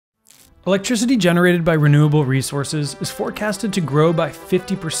Electricity generated by renewable resources is forecasted to grow by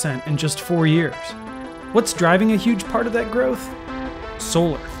 50% in just 4 years. What's driving a huge part of that growth?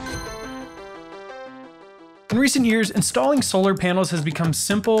 Solar. In recent years, installing solar panels has become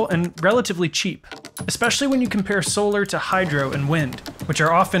simple and relatively cheap, especially when you compare solar to hydro and wind, which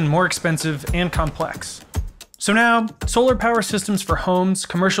are often more expensive and complex. So now, solar power systems for homes,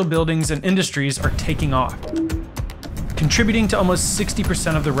 commercial buildings, and industries are taking off, contributing to almost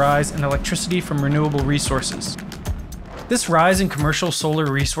 60% of the rise in electricity from renewable resources. This rise in commercial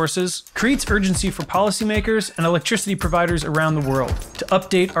solar resources creates urgency for policymakers and electricity providers around the world to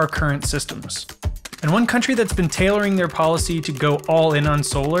update our current systems. And one country that's been tailoring their policy to go all in on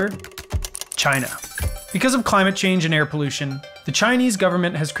solar? China. Because of climate change and air pollution, the Chinese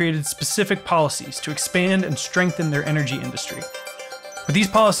government has created specific policies to expand and strengthen their energy industry. With these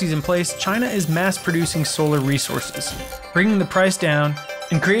policies in place, China is mass-producing solar resources, bringing the price down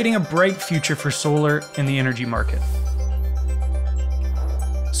and creating a bright future for solar in the energy market.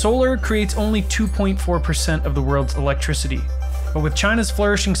 Solar creates only 2.4% of the world's electricity, but with China's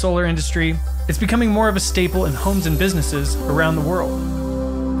flourishing solar industry, it's becoming more of a staple in homes and businesses around the world.